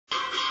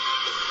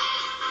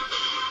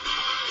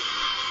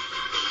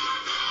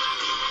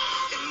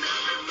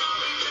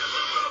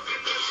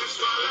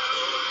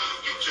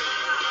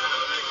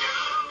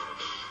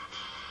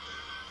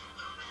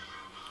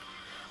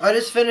I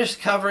just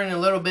finished covering a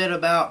little bit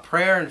about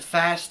prayer and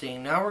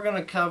fasting. Now we're going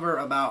to cover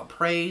about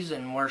praise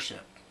and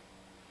worship.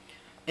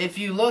 If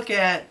you look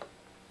at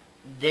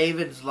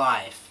David's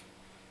life,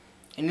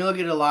 and you look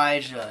at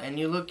Elijah, and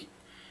you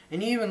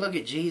even look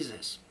at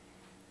Jesus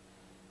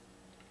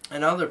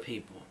and other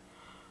people,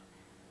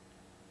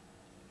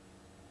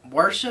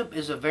 worship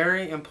is a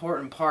very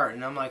important part.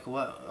 And I'm like,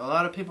 what? A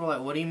lot of people are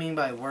like, what do you mean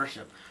by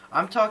worship?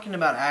 I'm talking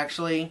about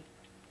actually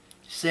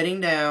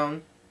sitting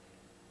down,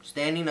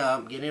 standing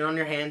up, getting on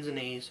your hands and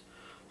knees,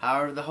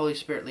 however the Holy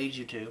Spirit leads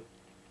you to,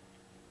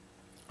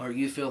 or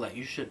you feel that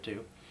you should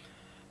to,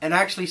 and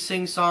actually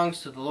sing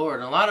songs to the Lord.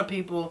 And a lot of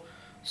people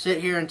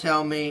sit here and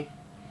tell me,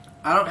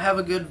 I don't have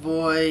a good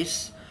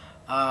voice,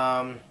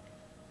 I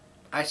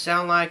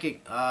sound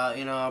like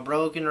a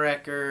broken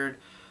record.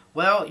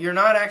 Well, you're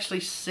not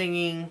actually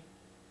singing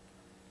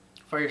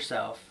for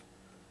yourself,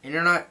 and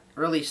you're not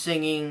really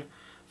singing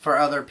for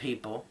other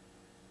people,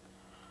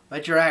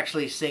 but you're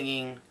actually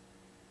singing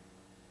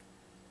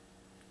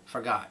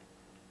for God.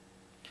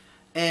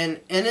 And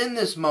in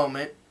this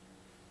moment,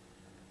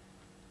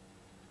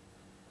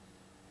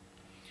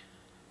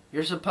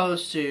 you're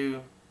supposed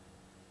to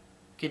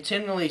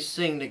continually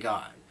sing to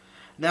God.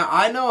 Now,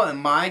 I know in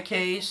my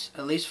case,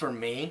 at least for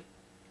me,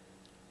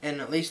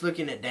 and at least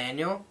looking at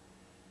Daniel,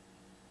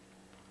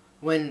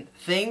 when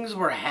things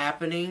were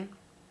happening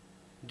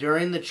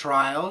during the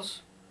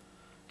trials,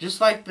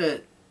 just like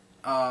the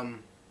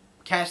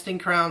Casting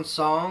Crowns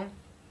song,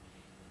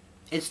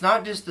 it's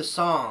not just the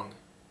song.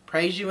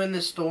 Praise You in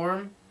the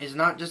Storm is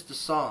not just a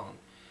song.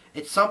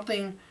 It's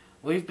something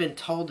we've been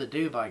told to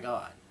do by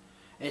God.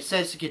 It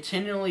says to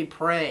continually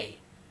pray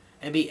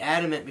and be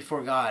adamant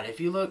before God. If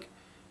you look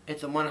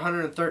at the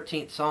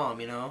 113th Psalm,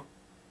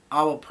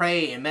 I will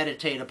pray and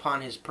meditate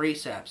upon His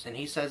precepts. And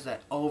he says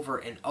that over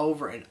and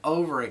over and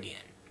over again.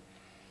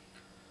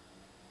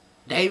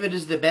 David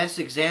is the best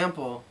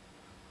example.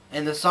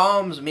 And the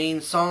Psalms mean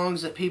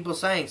songs that people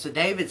sang. So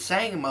David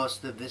sang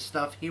most of this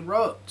stuff he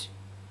wrote.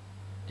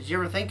 Did you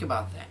ever think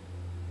about that?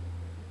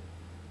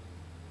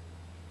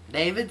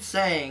 David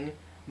sang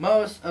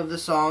most of the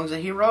songs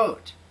that he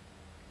wrote.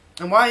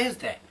 And why is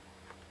that?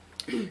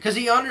 Because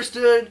he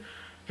understood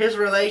his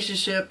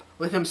relationship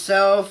with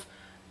himself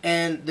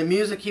and the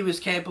music he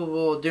was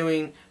capable of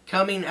doing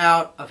coming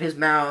out of his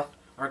mouth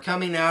or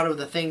coming out of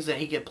the things that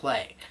he could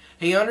play.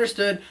 He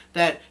understood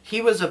that he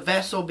was a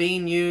vessel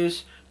being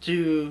used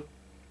to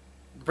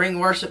bring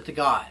worship to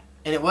God.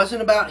 And it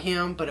wasn't about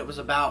him, but it was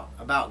about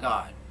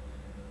God.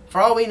 For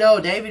all we know,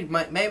 David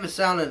may have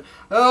sounded,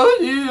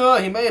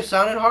 he may have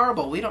sounded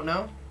horrible. We don't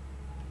know.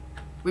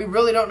 We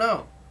really don't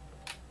know.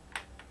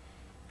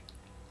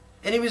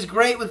 And he was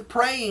great with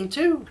praying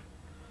too.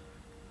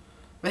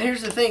 But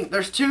here's the thing.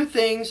 There's two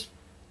things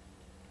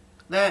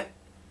that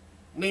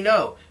we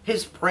know.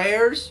 His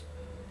prayers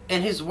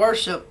and his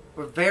worship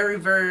were very,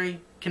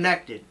 very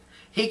connected.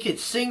 He could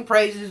sing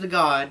praises to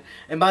God,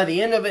 and by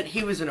the end of it,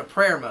 he was in a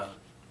prayer mode.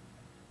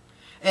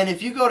 And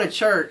if you go to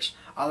church,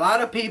 a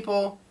lot of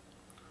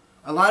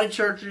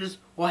churches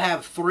will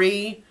have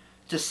 3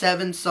 to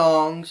 7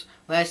 songs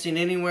lasting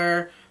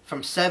anywhere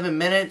from 7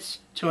 minutes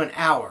to an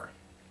hour.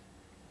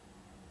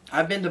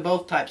 I've been to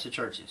both types of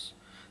churches.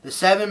 The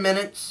 7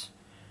 minutes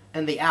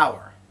and the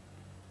hour.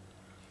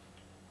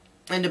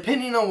 And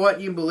depending on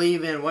what you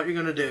believe in, what you're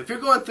going to do. If you're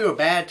going through a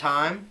bad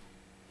time,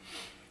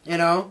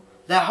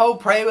 that whole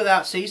pray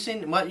without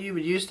ceasing, what you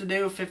would used to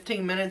do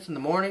 15 minutes in the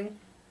morning.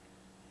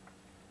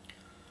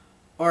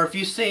 Or if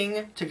you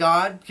sing to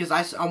God, because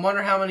I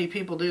wonder how many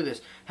people do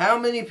this. How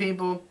many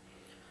people,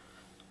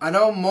 I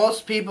know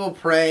most people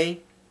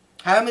pray,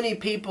 how many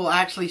people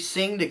actually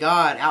sing to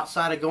God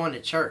outside of going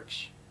to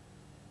church?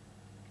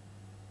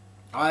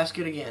 I'll ask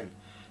it again.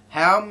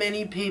 How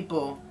many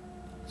people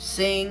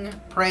sing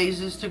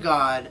praises to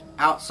God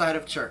outside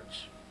of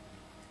church?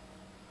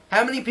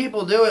 How many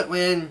people do it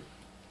when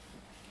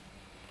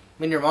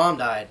your mom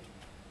died?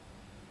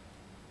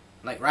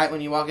 Like right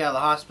when you walk out of the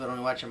hospital and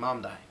you watch your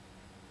mom die.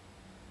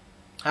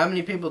 How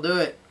many people do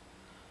it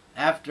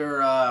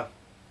after,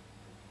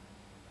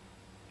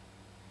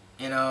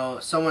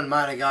 someone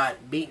might have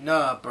got beaten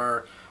up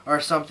or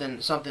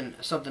something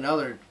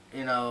other,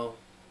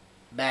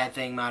 bad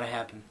thing might have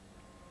happened?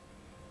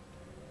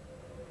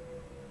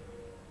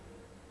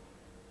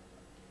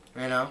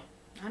 I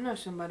know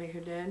somebody who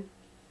did.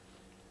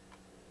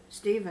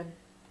 Stephen.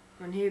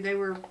 When they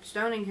were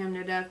stoning him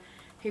to death,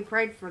 he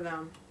prayed for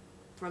them.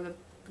 For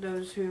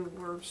those who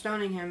were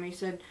stoning him. He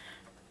said,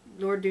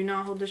 Lord, do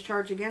not hold this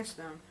charge against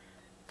them.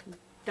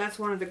 That's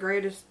one of the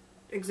greatest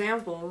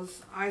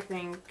examples, I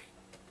think,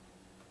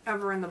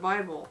 ever in the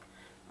Bible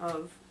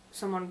of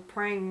someone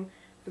praying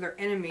for their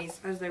enemies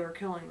as they were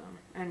killing them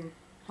and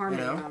harming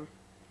them.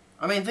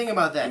 I mean, think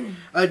about that.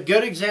 A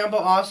good example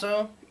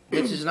also,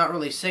 which is not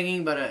really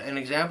singing, but an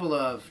example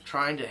of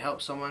trying to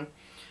help someone,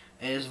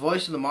 is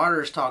Voice of the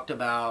Martyrs talked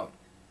about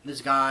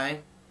this guy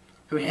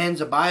who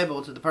hands a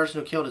Bible to the person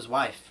who killed his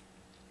wife.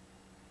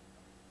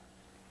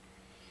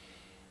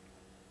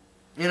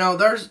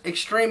 There's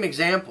extreme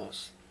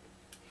examples.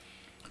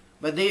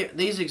 But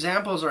these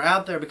examples are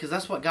out there because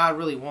that's what God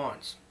really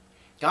wants.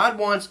 God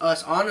wants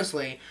us,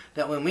 honestly,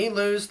 that when we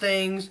lose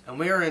things and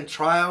we are in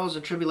trials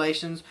and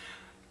tribulations,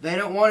 they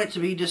don't want it to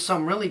be just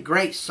some really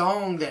great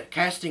song that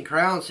Casting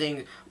Crowns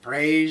sings,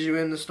 praise you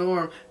in the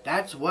storm.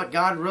 That's what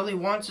God really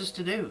wants us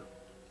to do.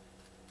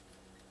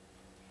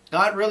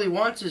 God really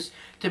wants us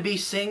to be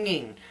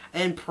singing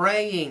and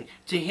praying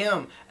to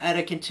Him at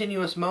a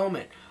continuous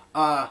moment.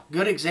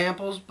 Good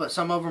examples, but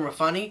some of them are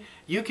funny.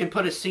 You can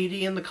put a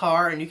CD in the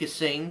car and you can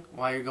sing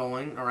while you're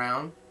going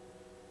around.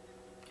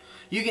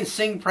 You can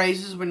sing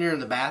praises when you're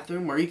in the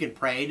bathroom, or you can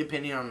pray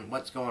depending on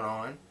what's going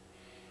on.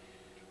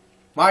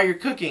 While you're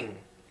cooking,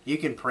 you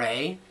can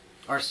pray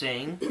or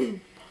sing.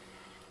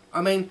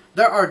 I mean,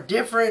 there are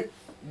different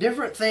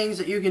things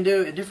that you can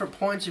do at different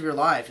points of your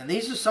life. And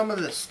these are some of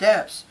the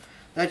steps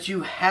that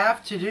you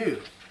have to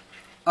do.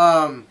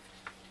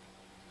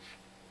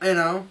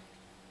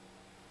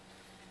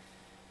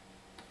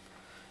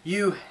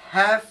 You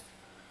have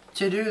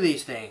to do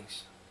these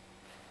things.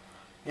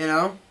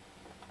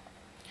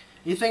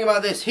 You think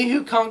about this. He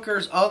who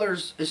conquers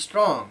others is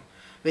strong,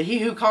 but he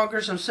who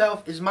conquers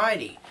himself is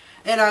mighty.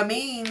 And I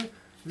mean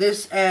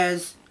this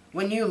as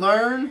when you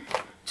learn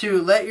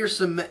to let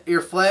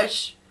your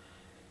flesh,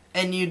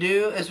 and you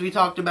do, as we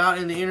talked about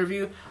in the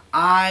interview,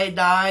 I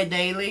die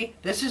daily.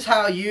 This is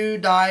how you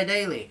die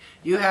daily.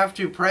 You have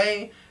to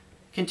pray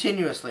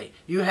continuously.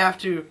 You have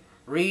to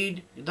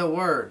read the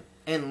Word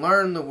and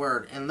learn the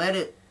Word and let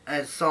it,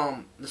 as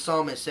the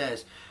psalmist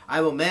says,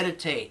 I will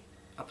meditate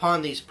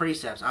upon these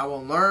precepts. I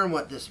will learn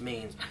what this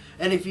means.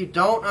 And if you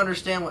don't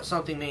understand what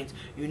something means,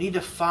 you need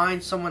to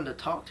find someone to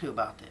talk to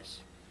about this.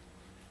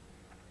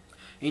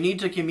 You need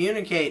to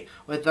communicate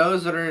with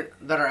those that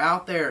are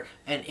out there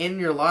and in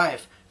your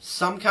life,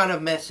 some kind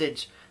of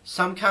message,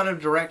 some kind of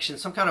direction,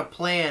 some kind of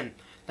plan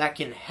that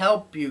can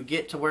help you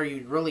get to where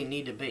you really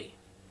need to be.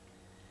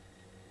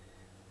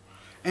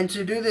 And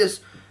to do this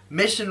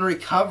mission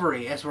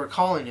recovery, as we're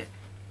calling it,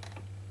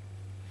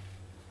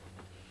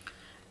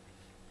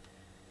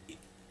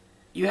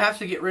 you have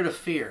to get rid of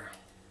fear.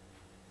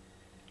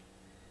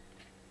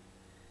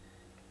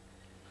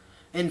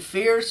 And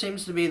fear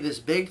seems to be this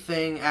big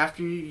thing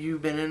after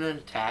you've been in an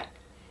attack.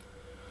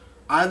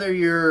 Either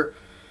you're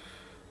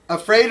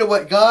afraid of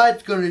what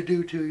God's going to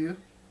do to you,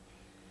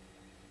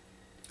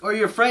 or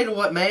you're afraid of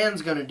what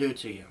man's going to do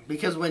to you.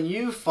 Because when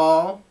you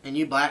fall and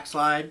you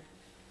backslide,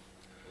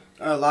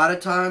 a lot of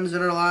times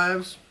in our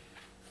lives,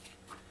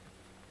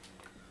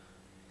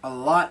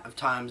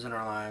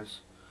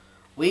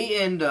 we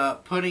end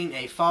up putting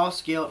a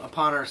false guilt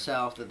upon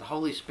ourselves that the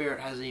Holy Spirit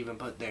hasn't even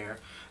put there.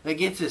 That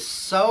gets us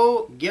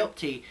so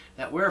guilty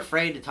that we're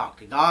afraid to talk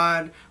to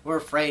God, we're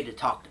afraid to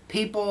talk to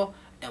people,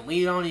 and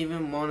we don't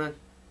even want to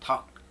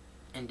talk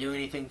and do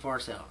anything for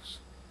ourselves.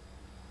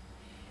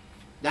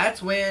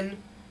 That's when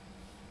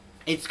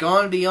it's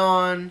gone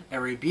beyond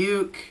a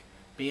rebuke,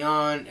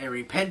 beyond a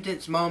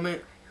repentance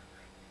moment.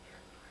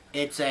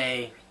 It's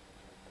a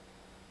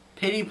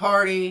pity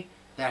party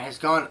that has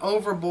gone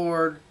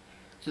overboard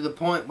to the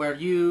point where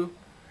you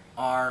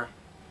are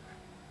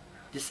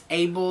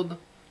disabled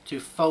to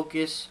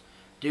focus,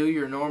 do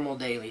your normal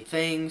daily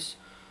things,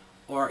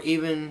 or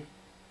even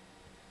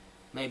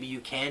maybe you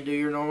can do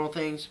your normal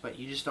things, but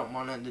you just don't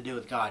want nothing to do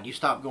with God. You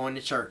stop going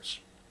to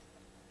church.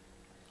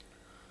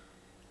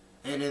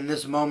 And in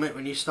this moment,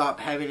 when you stop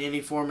having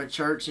any form of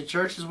church, and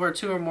church is where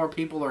 2 or more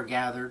people are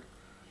gathered,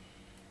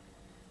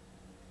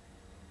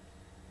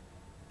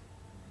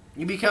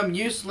 you become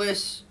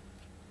useless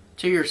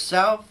to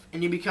yourself,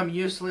 and you become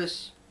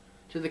useless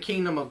to the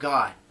kingdom of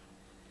God.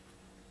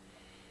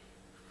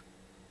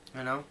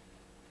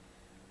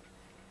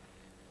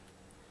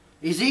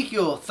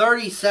 Ezekiel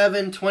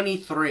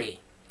 37:23.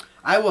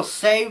 I will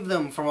save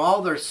them from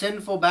all their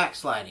sinful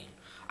backsliding.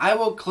 I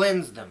will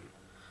cleanse them.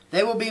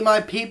 They will be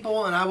my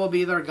people, and I will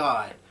be their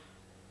God.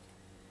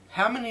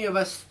 How many of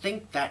us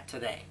think that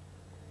today?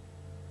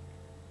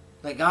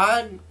 That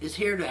God is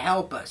here to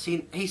help us.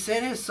 He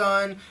sent His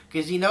Son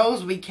because He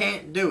knows we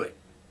can't do it.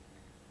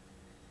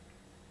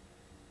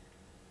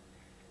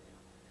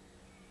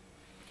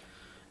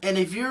 And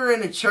if you're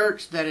in a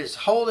church that is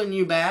holding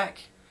you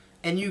back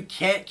and you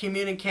can't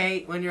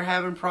communicate when you're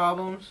having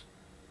problems,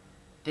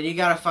 then you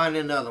got to find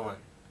another one.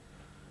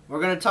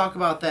 We're going to talk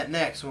about that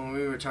next when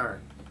we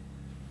return.